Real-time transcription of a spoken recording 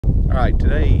All right,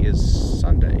 today is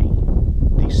Sunday,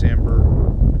 December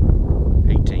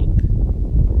 18th.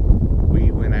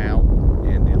 We went out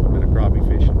and did a little bit of crappie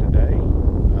fishing today.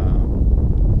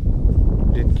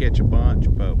 Didn't catch a bunch,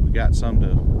 but we got some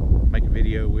to make a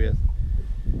video with.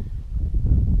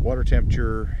 Water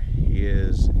temperature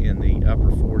is in the upper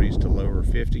 40s to lower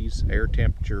 50s. Air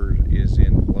temperature is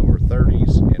in lower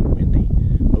 30s and windy.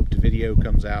 Hope the video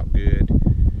comes out good.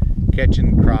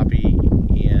 Catching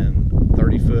crappie in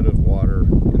 30 foot of water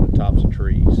in the tops of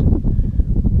trees.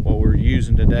 What we're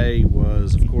using today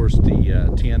was, of course,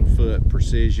 the 10 foot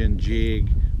precision jig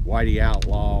Whitey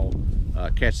Outlaw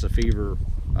Catch the Fever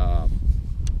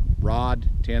rod,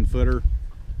 10 footer.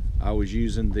 I was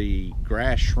using the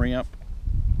grass shrimp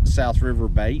South River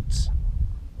baits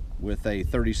with a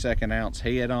 32nd ounce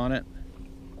head on it,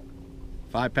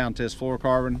 5-pound test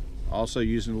fluorocarbon. Also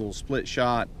using a little split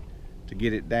shot to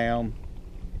get it down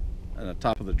on the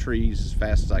top of the trees as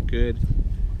fast as I could.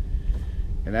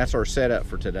 And that's our setup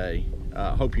for today.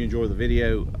 Hope you enjoy the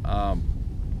video.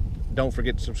 Don't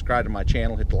forget to subscribe to my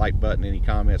channel, hit the like button, any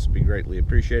comments would be greatly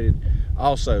appreciated.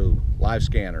 Also,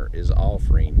 Livescanner is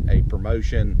offering a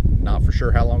promotion, not for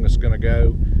sure how long it's going to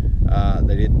go.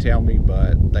 They didn't tell me,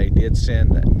 but they did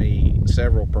send me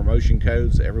several promotion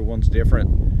codes. Everyone's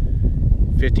different.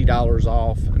 $50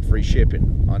 off and free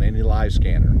shipping on any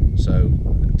Livescanner. So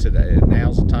today,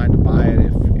 now's the time to buy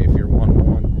it if you're wanting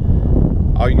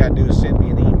one. All you got to do is send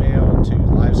me an email to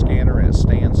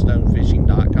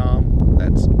livescanner@stanstonefishing.com.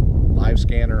 That's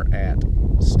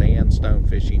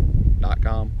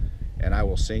livescanner@stanstonefishing.com, and I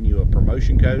will send you a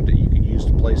promotion code that you can use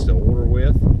to place the order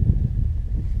with.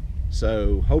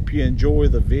 So hope you enjoy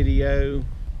the video.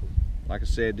 Like I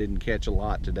said, didn't catch a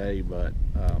lot today, but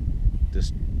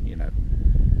just, you know,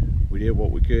 we did what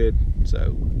we could.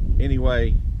 So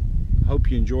anyway,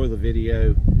 hope you enjoy the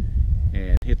video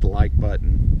and hit the like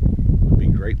button, would be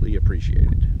greatly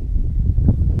appreciated.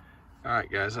 All right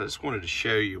guys, I just wanted to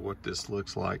show you what this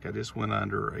looks like. I just went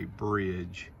under a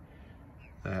bridge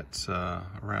that's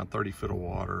around 30 foot of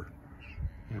water,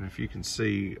 and if you can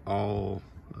see all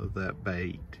of that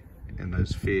bait and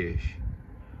those fish,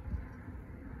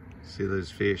 see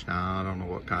those fish? Now I don't know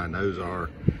what kind those are,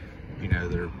 you know,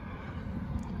 they're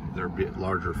a bit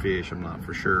larger fish, I'm not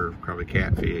for sure, probably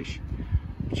catfish,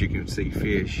 but you can see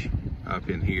fish up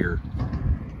in here.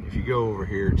 If you go over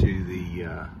here to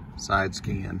the side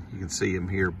scan, you can see them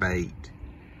here, bait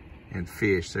and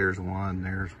fish. There's one,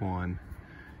 there's one.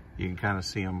 You can kind of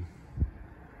see them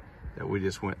that we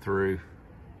just went through.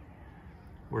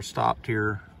 We're stopped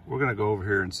here. We're gonna go over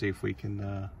here and see if we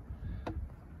can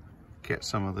catch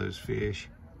some of those fish.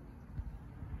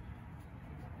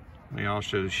 Let me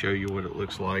also show you what it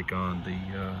looks like on the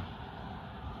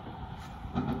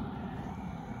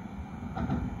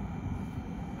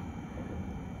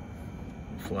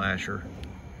flasher.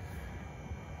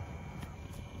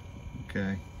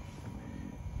 Okay,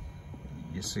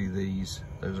 you see these?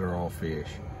 Those are all fish.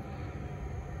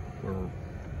 We're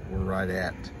right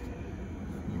at,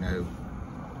 you know,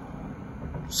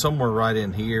 somewhere right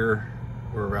in here.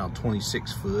 We're around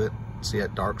 26 foot. See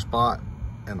that dark spot?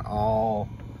 And all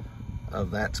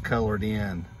of that's colored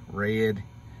in red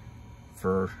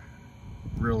for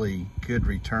really good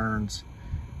returns.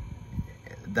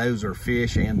 Those are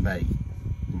fish and bait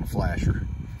on the flasher.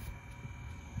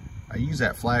 I use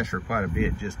that flasher quite a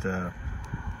bit just to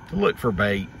look for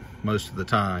bait most of the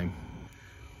time.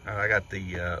 I got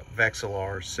the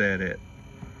Vexilar set at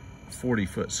 40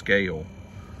 foot scale,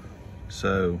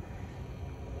 so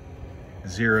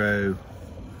 0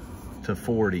 to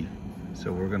 40. So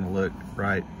we're gonna look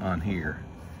right on here.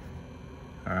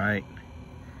 All right,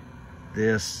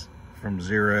 this from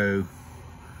 0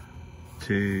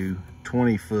 to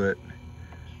 20 foot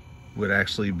would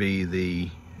actually be the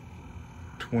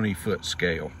 20 foot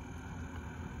scale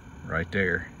right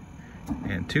there.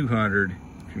 And 200,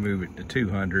 if you move it to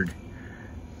 200,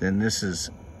 then this is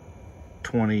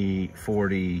 20,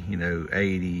 40, you know,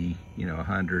 80, you know,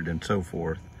 100 and so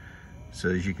forth. So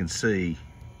as you can see,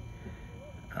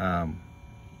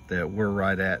 that we're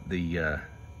right at the,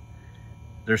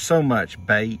 there's so much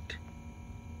bait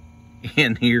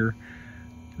in here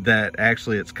that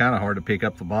actually it's kind of hard to pick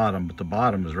up the bottom, but the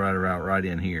bottom is right around right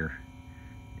in here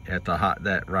at the hot,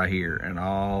 that right here, and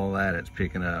all that it's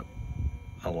picking up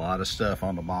a lot of stuff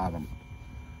on the bottom,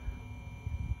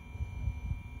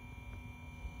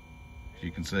 as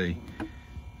you can see.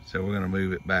 So we're going to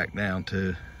move it back down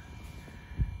to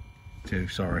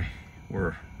sorry,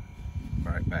 we're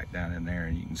right back down in there,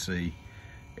 and you can see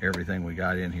everything we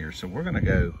got in here. So we're gonna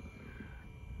go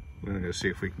see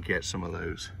if we can catch some of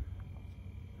those.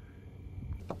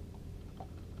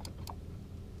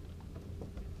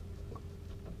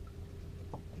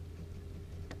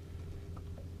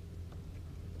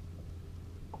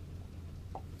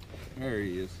 There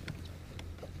he is.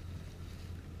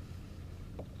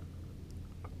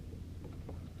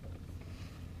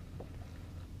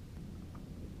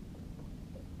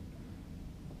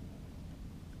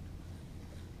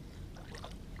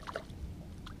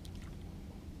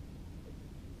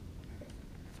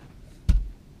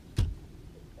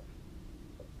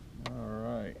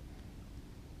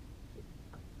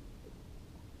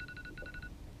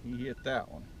 He hit that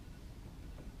one.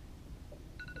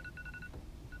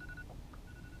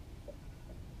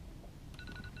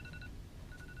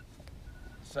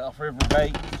 South River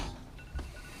baits.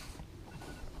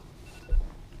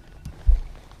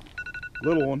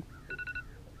 Little one.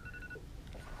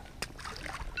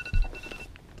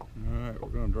 Alright, we're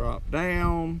going to drop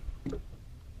down.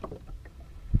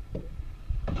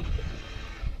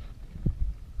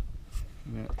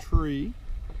 In that tree.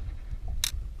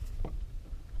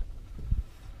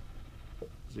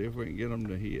 See if we can get them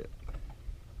to hit.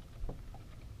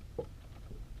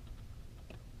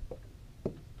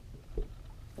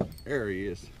 There he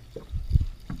is.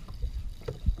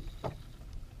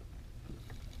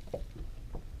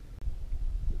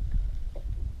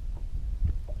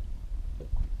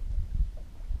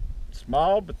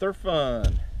 Small, but they're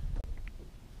fun.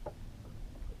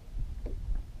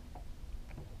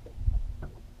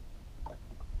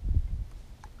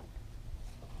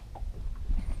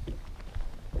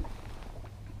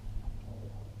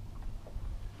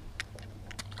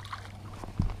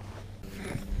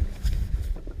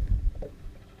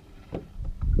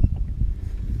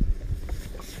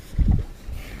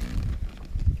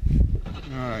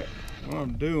 Alright, what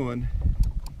I'm doing,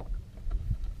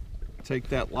 take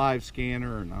that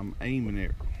Livescanner and I'm aiming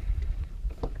it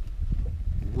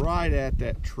right at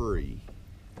that tree.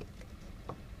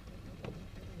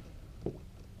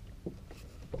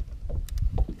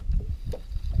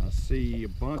 I see a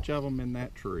bunch of them in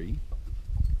that tree.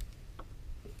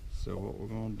 So what we're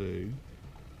going to do,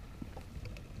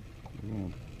 we're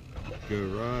going to go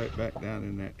right back down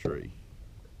in that tree.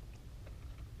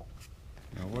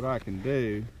 Now what I can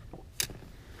do,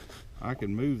 I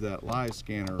can move that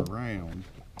Livescanner around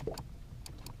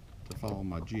to follow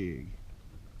my jig.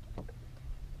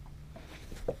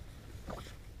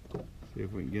 See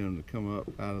if we can get them to come up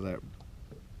out of that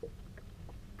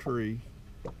tree.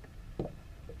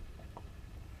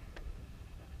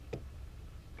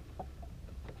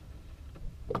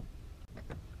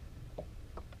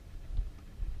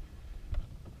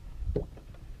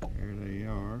 There they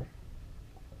are.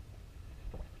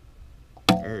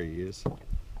 There he is.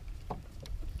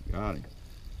 Got him.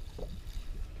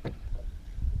 They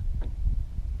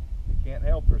can't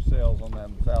help themselves on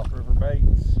them South River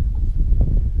baits.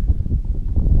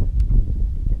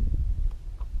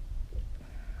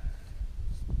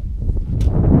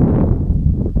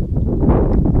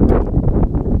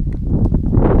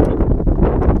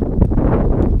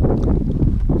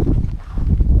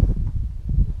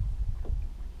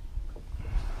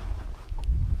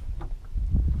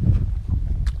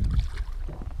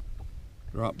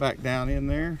 Drop back down in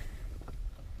there.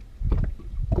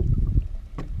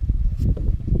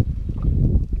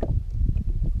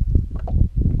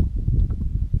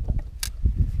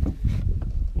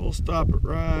 We'll stop it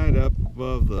right up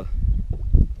above the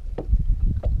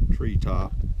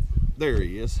treetop. There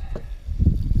he is.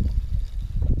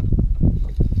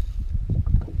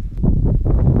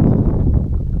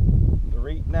 They're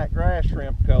eating that grass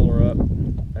shrimp color up,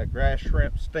 that grass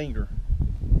shrimp stinger.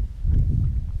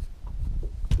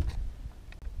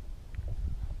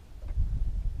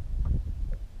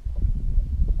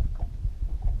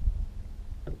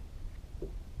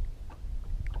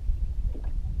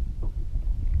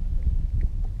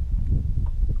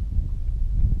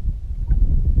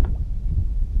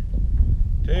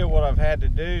 What I've had to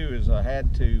do is I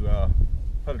had to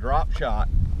put a drop shot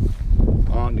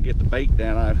on to get the bait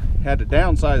down. I had to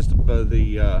downsize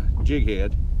the jig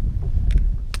head.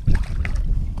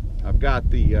 I've got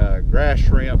the grass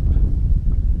shrimp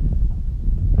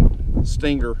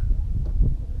stinger.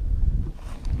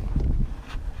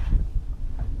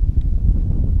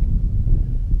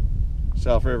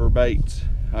 South River baits.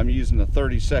 I'm using a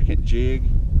 30-second jig,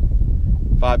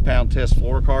 5-pound test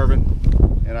fluorocarbon.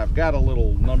 And I've got a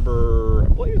little number, I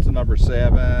believe it's a number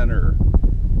 7 or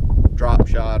drop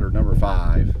shot, or number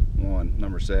 5,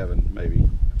 number 7 maybe,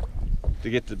 to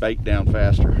get the bait down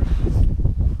faster.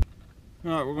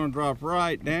 All right, we're going to drop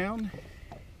right down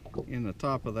in the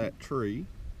top of that tree.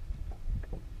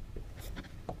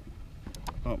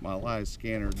 Pump my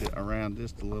Livescanner around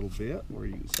just a little bit where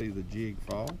you can see the jig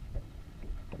fall.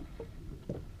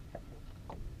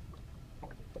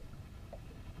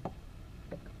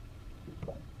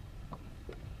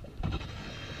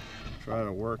 try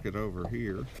to work it over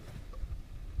here.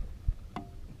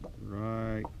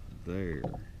 Right there.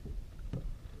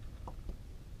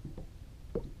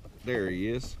 There he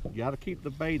is. You got to keep the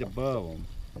bait above them.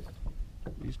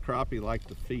 These crappie like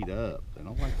to feed up. They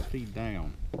don't like to feed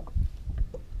down.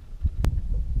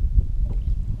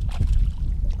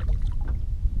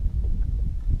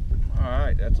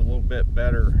 Alright, that's a little bit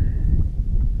better.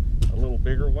 A little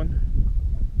bigger one.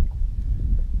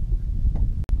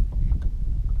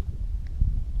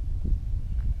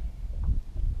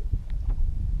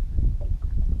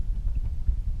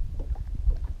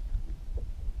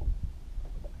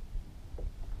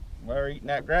 They're eating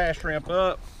that grass shrimp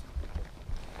up.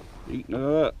 Eating it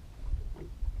up.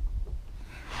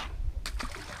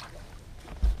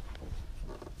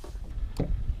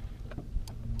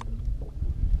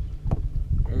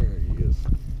 There he is.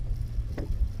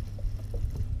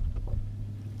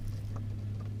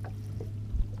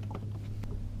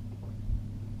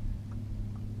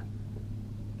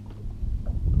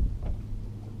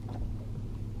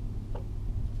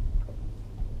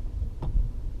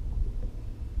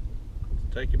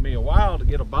 It's taking me a while to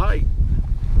get a bite.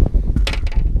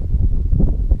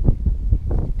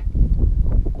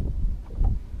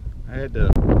 I had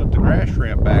to put the grass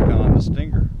shrimp back on the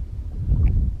stinger.